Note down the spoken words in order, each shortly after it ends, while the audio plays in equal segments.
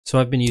So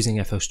I've been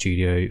using FL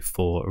Studio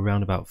for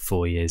around about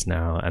 4 years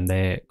now, and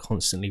they're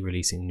constantly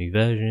releasing new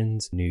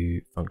versions,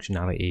 new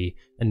functionality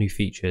and new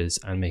features,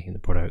 and making the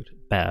product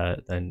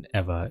better than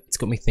ever. It's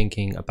got me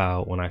thinking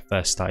about when I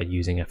first started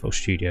using FL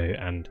Studio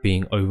and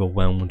being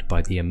overwhelmed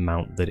by the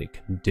amount that it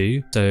can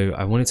do. So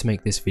I wanted to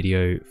make this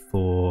video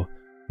for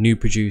new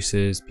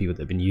producers, people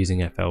that have been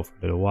using FL for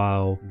a little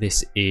while.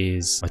 This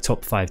is my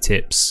top 5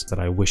 tips that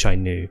I wish I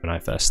knew when I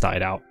first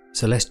started out.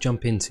 So let's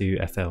jump into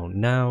FL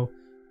now,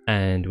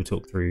 and we'll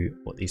talk through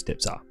what these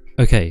tips are.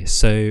 Okay,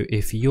 so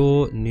if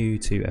you're new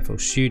to FL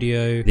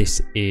Studio,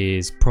 this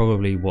is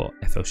probably what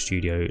FL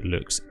Studio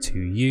looks to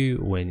you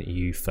when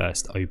you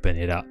first open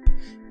it up.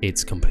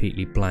 It's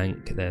completely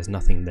blank, there's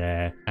nothing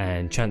there,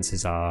 and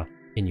chances are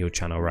in your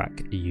channel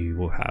rack you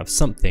will have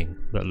something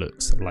that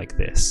looks like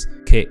this: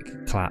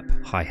 kick, clap,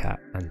 hi-hat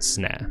and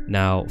snare.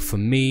 Now for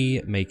me,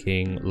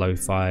 making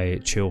lo-fi,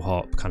 chill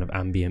hop, kind of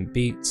ambient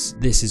beats,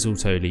 this is all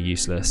totally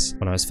useless.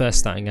 When I was first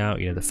starting out,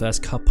 the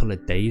first couple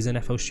of days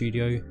in FL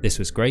Studio, this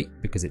was great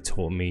because it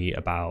taught me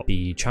about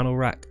the channel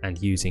rack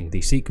and using the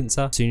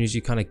sequencer. As soon as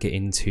you kind of get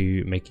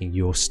into making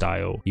your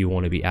style, you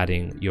want to be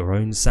adding your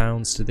own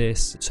sounds to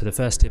this. So the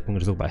first tip I'm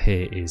going to talk about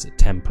here is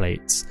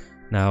templates.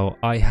 Now,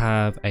 I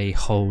have a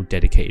whole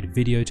dedicated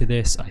video to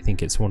this. I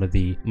think it's one of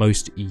the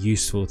most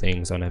useful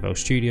things on FL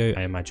Studio.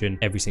 I imagine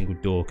every single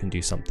DAW can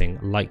do something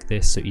like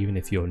this. So even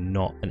if you're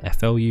not an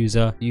FL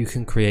user, you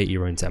can create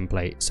your own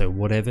template. So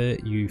whatever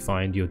you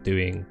find you're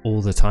doing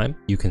all the time,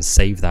 you can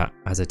save that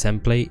as a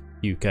template.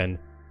 You can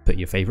put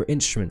your favorite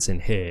instruments in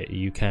here.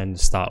 You can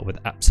start with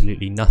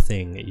absolutely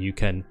nothing. You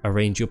can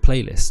arrange your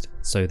playlist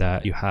so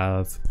that you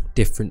have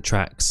different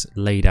tracks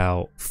laid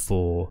out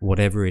for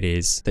whatever it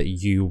is that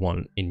you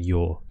want in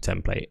your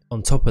template.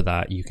 On top of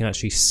that, you can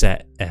actually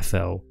set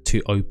FL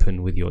to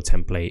open with your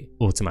template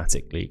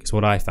automatically, because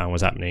what I found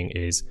was happening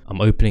is I'm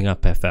opening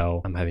up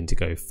FL, I'm having to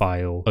go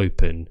File,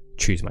 Open,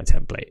 choose my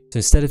template. So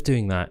instead of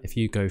doing that, if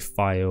you go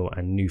File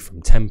and New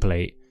from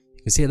Template,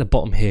 you can see at the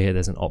bottom here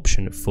there's an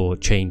option for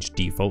Change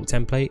Default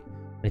Template,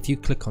 and if you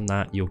click on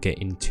that, you'll get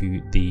into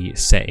the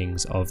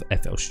settings of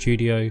FL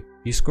Studio.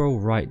 You scroll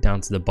right down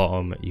to the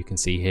bottom, you can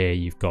see here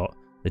you've got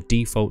the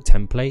default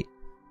template,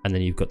 and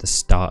then you've got the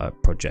startup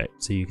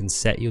project. So you can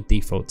set your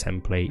default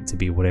template to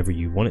be whatever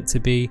you want it to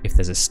be. If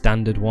there's a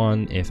standard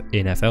one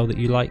in FL that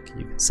you like,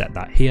 you can set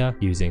that here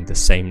using the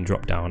same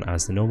drop down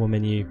as the normal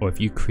menu. Or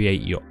if you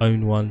create your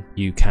own one,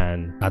 you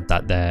can add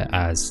that there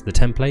as the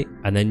template,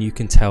 and then you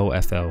can tell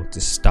FL to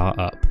start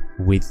up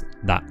with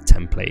that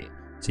template.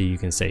 So you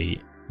can say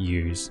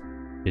use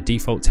the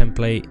default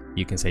template,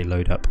 you can say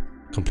load up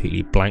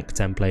completely blank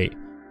template,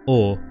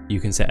 or you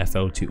can set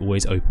FL to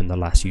always open the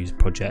last used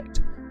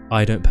project.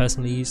 I don't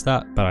personally use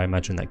that, but I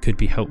imagine that could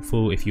be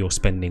helpful if you're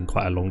spending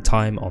quite a long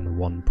time on the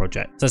one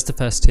project. So that's the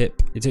first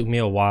tip. It took me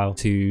a while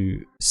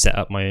to set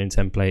up my own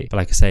template, but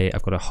like I say,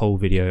 I've got a whole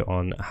video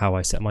on how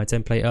I set my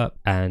template up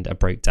and a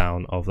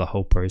breakdown of the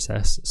whole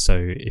process. So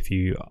if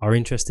you are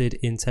interested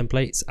in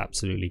templates,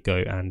 absolutely go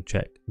and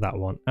check that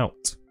one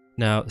out.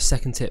 Now, the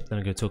second tip that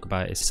I'm going to talk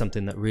about is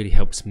something that really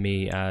helps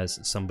me as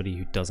somebody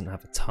who doesn't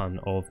have a ton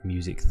of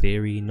music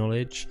theory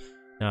knowledge.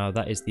 Now,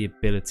 that is the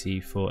ability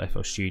for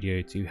FL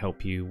Studio to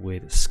help you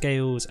with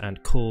scales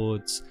and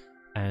chords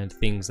and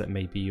things that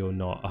maybe you're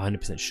not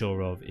 100%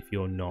 sure of if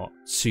you're not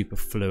super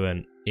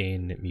fluent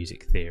in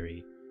music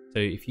theory. So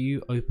if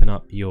you open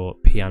up your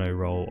piano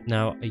roll,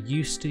 now I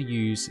used to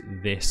use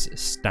this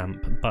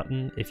stamp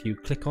button. If you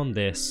click on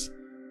this,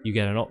 you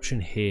get an option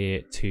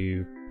here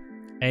to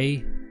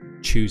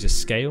choose a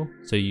scale.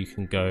 So you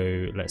can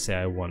go, let's say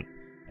I want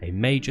a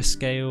major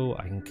scale,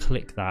 I can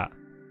click that,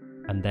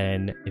 and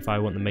then if I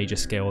want the major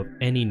scale of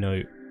any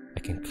note, I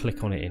can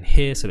click on it in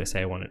here. So let's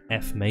say I want an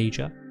F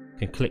major, I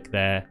can click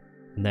there,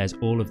 and there's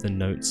all of the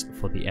notes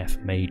for the F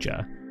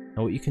major.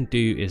 Now what you can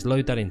do is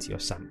load that into your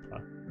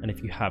sampler, and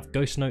if you have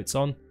ghost notes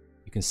on,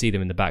 you can see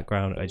them in the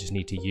background. I just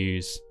need to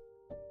use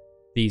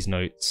these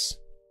notes,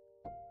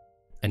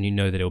 and you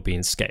know that it'll be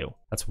in scale.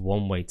 That's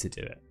one way to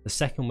do it. The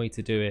second way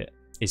to do it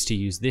is to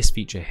use this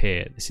feature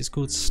here. This is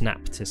called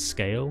Snap to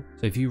Scale.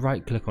 So if you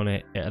right click on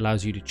it, it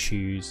allows you to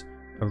choose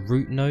a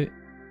root note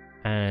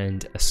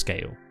and a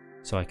scale.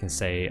 So I can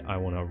say I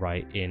want to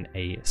write in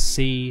a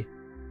C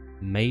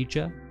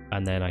major,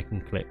 and then I can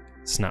click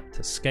Snap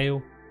to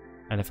Scale.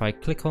 And if I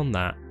click on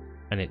that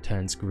and it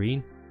turns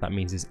green, that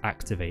means it's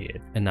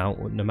activated. And now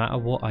no matter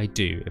what I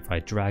do, if I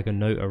drag a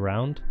note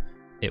around,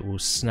 it will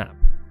snap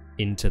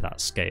into that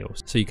scale.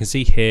 So you can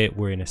see here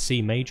we're in a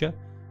C major,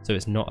 so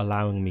it's not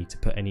allowing me to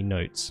put any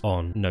notes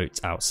on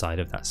notes outside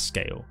of that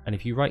scale. And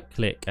if you right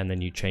click and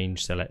then you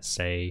change to, let's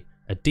say,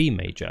 a D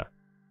major,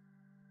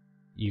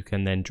 you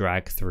can then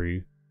drag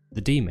through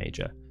the D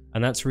major.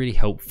 And that's really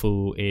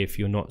helpful if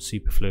you're not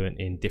super fluent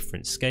in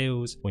different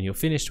scales. When you're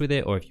finished with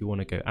it, or if you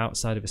want to go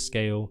outside of a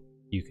scale,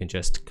 you can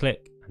just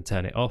click and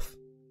turn it off,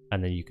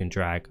 and then you can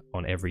drag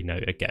on every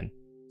note again.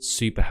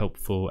 super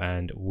helpful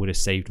and would have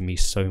saved me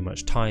so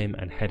much time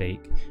and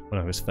headache when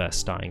I was first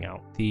starting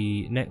out.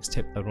 The next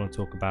tip that I want to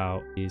talk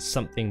about is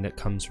something that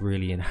comes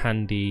really in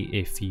handy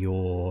if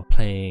you're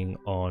playing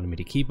on a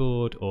MIDI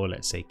keyboard, or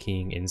let's say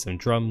keying in some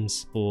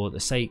drums. For the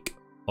sake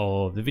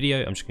of the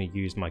video, I'm just going to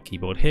use my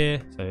keyboard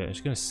here. So I'm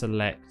just going to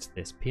select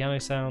this piano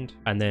sound,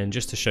 and then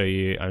just to show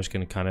you, I'm just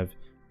going to kind of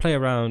play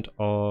around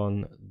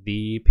on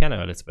the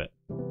piano a little bit.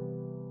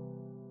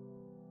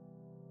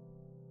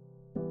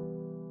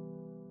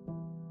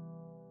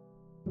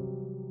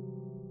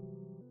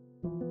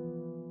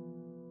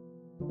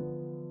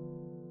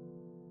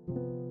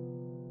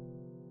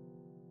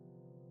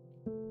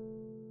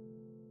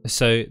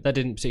 So that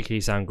didn't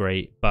particularly sound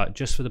great, but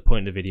just for the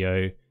point of the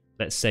video,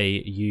 let's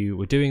say you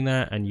were doing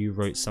that and you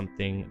wrote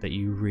something that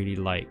you really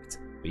liked,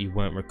 but you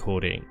weren't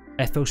recording.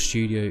 FL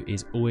Studio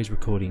is always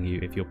recording you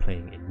if you're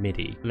playing in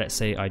MIDI. Let's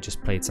say I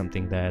just played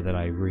something there that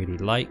I really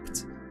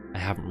liked, I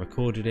haven't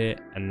recorded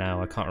it, and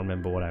now I can't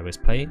remember what I was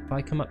playing. If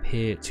I come up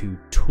here to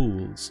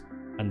Tools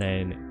and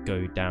then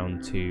go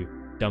down to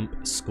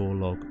Dump Score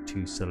Log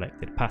to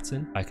Selected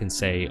Pattern, I can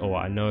say, oh,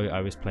 I know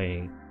I was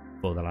playing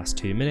for the last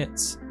 2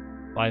 minutes,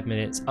 5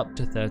 minutes, up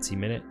to 30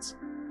 minutes,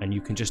 and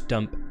you can just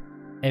dump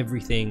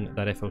everything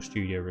that FL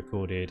Studio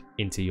recorded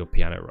into your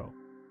piano roll.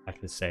 I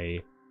can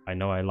say, I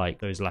know I like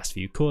those last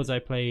few chords I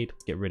played,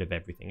 get rid of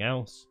everything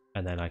else,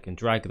 and then I can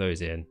drag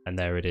those in, and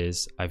there it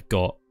is. I've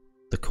got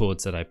the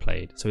chords that I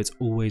played. So it's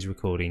always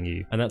recording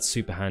you, and that's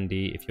super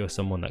handy if you're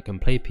someone that can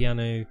play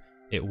piano.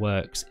 It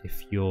works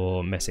if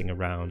you're messing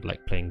around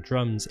like playing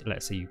drums.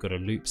 Let's say you've got a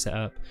loop set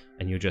up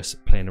and you're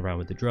just playing around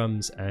with the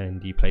drums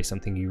and you play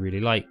something you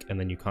really like and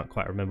then you can't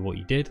quite remember what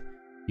you did.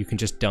 You can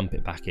just dump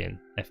it back in.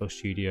 FL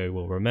Studio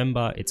will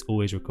remember, it's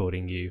always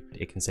recording you.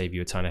 It can save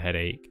you a ton of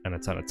headache and a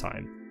ton of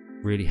time.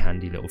 Really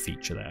handy little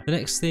feature there. The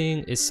next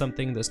thing is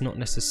something that's not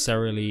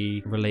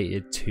necessarily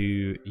related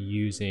to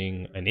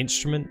using an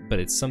instrument, but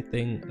it's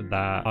something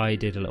that I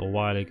did a little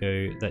while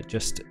ago that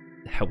just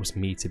helps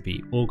me to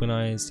be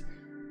organized.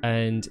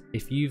 And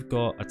if you've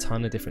got a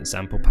ton of different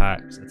sample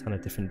packs, a ton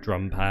of different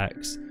drum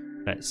packs,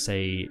 let's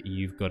say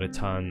you've got a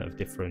ton of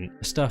different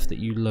stuff that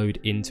you load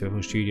into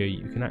FL Studio,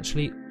 you can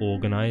actually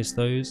organize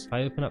those. If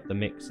I open up the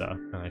mixer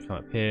and I come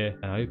up here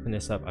and I open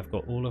this up, I've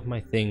got all of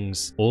my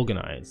things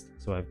organized.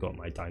 So I've got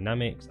my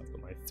dynamics, I've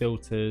got my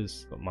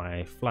filters, I've got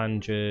my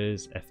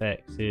flanges,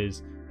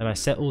 FXs, and I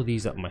set all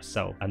these up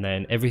myself. And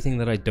then everything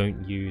that I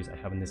don't use, I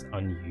have in this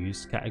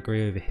unused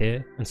category over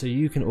here. And so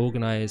you can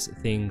organize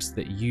things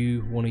that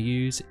you want to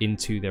use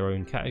into their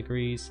own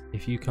categories.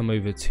 If you come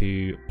over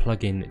to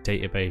plugin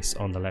database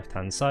on the left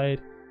hand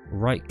side,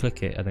 right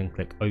click it and then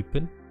click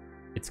open,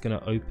 it's going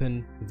to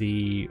open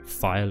the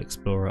file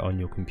explorer on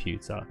your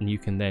computer, and you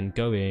can then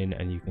go in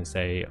and you can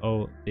say,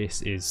 oh,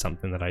 this is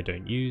something that I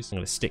don't use, I'm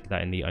going to stick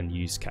that in the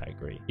unused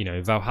category. You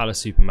know, Valhalla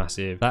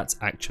Supermassive, that's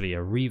actually a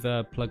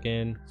reverb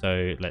plugin,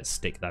 so let's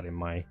stick that in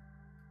my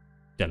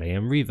delay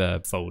and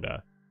reverb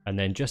folder. And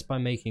then just by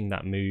making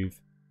that move,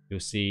 you'll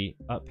see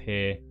up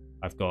here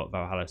I've got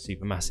Valhalla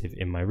Supermassive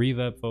in my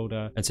reverb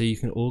folder. And so you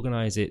can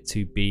organize it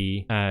to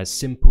be as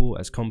simple,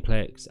 as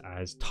complex,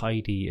 as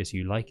tidy as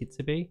you like it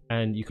to be.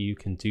 And you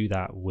can do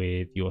that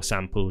with your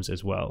samples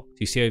as well. So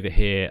you see over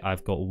here,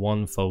 I've got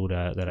one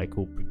folder that I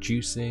call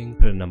producing,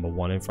 put a number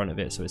 1 in front of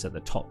it, so it's at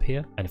the top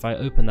here. And if I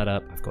open that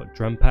up, I've got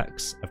drum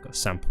packs, I've got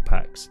sample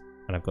packs,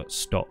 and I've got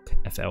stock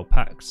FL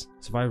packs.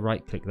 So if I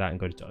right click that and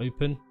go to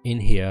open, in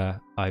here,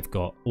 I've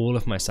got all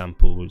of my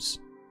samples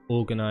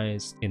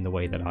organized in the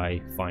way that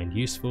I find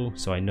useful.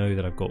 So I know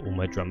that I've got all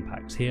my drum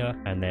packs here,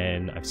 and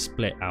then I've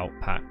split out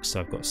packs,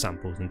 so I've got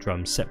samples and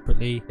drums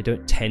separately. I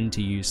don't tend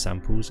to use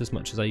samples as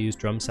much as I use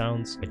drum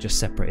sounds. I just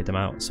separated them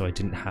out so I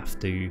didn't have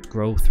to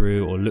scroll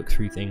through or look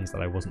through things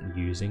that I wasn't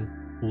using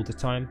all the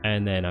time.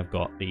 And then I've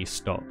got the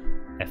stock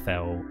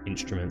FL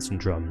instruments and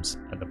drums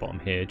at the bottom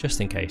here, just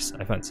in case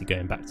I fancy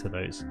going back to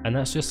those. And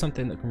that's just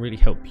something that can really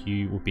help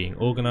you with being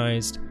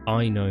organized.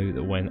 I know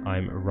that when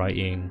I'm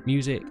writing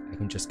music, I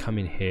can just come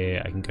in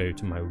here, I can go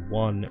to my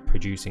one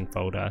producing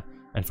folder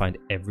and find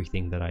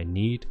everything that I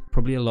need.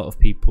 Probably a lot of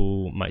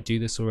people might do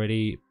this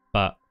already,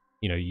 but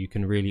you know, you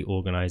can really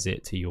organize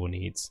it to your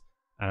needs.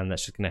 And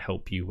that's just going to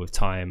help you with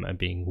time and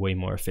being way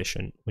more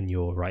efficient when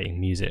you're writing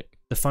music.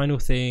 The final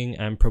thing,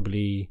 and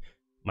probably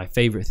my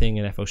favorite thing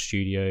in FL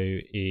Studio,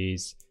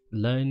 is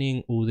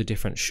learning all the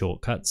different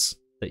shortcuts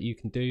that you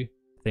can do.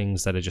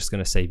 Things that are just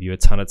going to save you a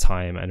ton of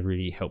time and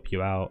really help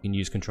you out. You can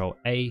use Control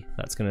A,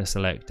 that's going to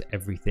select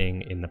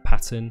everything in the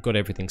pattern. Got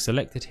everything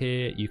selected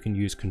here. You can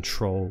use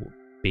Control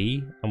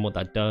B, and what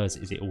that does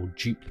is it will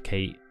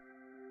duplicate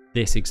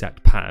this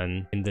exact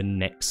pattern in the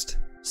next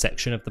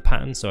section of the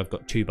pattern. So I've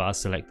got 2 bars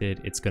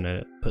selected, it's going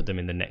to put them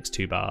in the next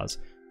 2 bars.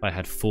 If I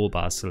had 4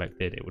 bars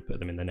selected, it would put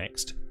them in the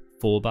next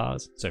 4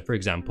 bars. So for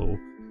example,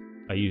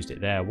 I used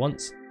it there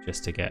once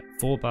just to get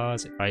 4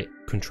 bars. If I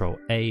Control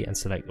A and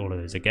select all of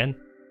those again,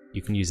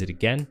 you can use it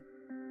again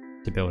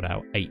to build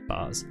out 8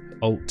 bars.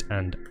 Alt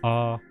and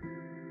R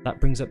That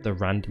brings up the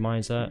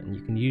randomizer, and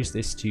you can use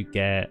this to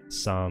get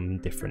some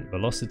different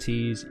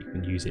velocities. You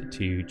can use it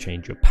to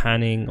change your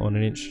panning on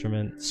an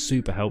instrument,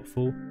 super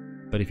helpful.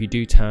 But if you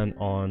do turn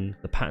on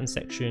the pattern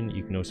section,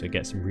 you can also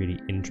get some really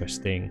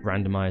interesting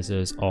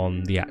randomizers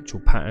on the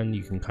actual pattern.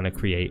 You can kind of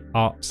create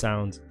ARP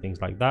sounds,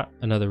 things like that.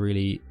 Another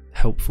really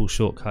helpful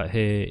shortcut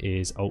here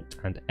is Alt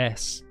and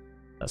S.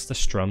 That's the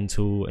strum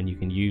tool, and you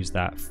can use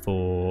that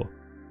for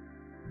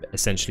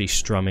essentially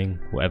strumming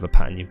whatever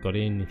pattern you've got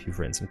in. If you've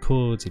written some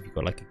chords, if you've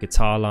got like a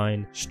guitar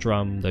line,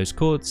 strum those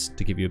chords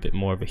to give you a bit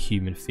more of a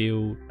human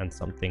feel, and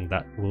something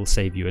that will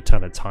save you a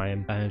ton of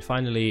time. And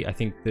finally, I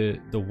think the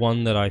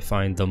one that I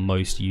find the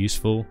most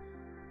useful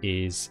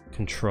is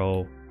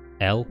Control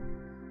L,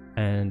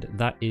 and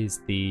that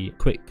is the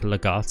quick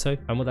legato.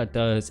 And what that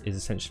does is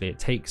essentially it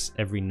takes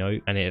every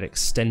note and it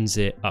extends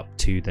it up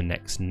to the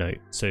next note.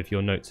 So if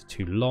your notes are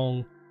too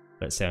long,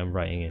 let's say I'm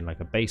writing in like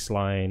a bass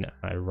line,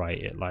 I write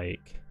it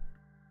like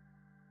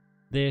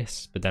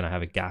this, but then I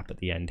have a gap at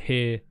the end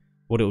here.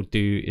 What it will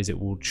do is it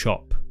will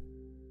chop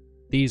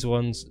these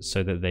ones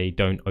so that they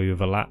don't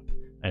overlap,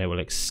 and it will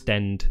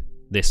extend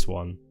this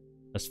one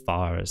as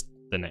far as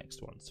the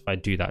next one. So if I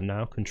do that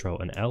now, Control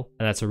and L,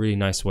 and that's a really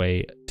nice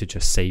way to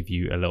just save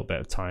you a little bit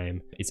of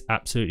time. It's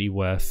absolutely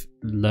worth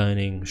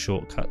learning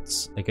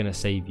shortcuts. They're going to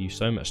save you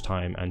so much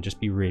time and just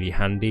be really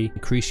handy,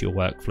 increase your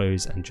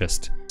workflows and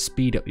just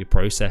speed up your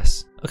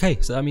process. Okay,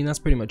 so I mean that's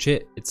pretty much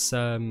it. It's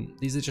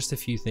these are just a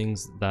few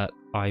things that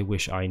I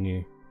wish I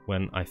knew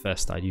when I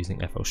first started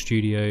using FL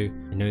Studio.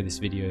 I know this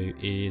video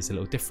is a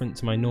little different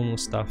to my normal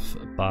stuff,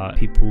 but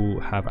people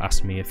have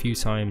asked me a few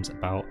times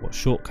about what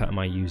shortcut am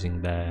I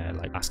using there,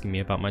 like asking me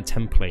about my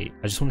template.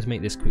 I just wanted to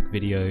make this quick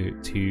video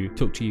to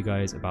talk to you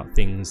guys about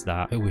things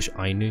that I wish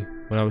I knew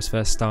when I was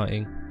first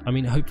starting. I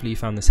mean, hopefully you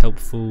found this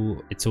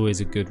helpful. It's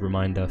always a good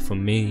reminder for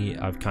me.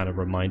 I've kind of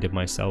reminded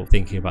myself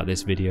thinking about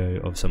this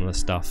video of some of the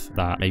stuff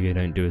that maybe I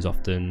don't do as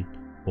often,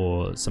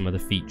 or some of the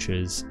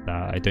features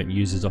that I don't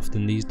use as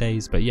often these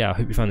days. But yeah, I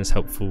hope you found this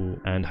helpful,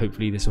 and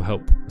hopefully this will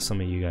help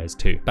some of you guys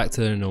too. Back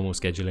to the normal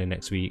scheduling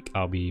next week.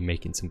 I'll be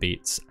making some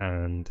beats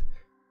and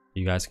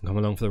you guys can come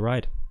along for the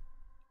ride.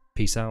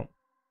 Peace out.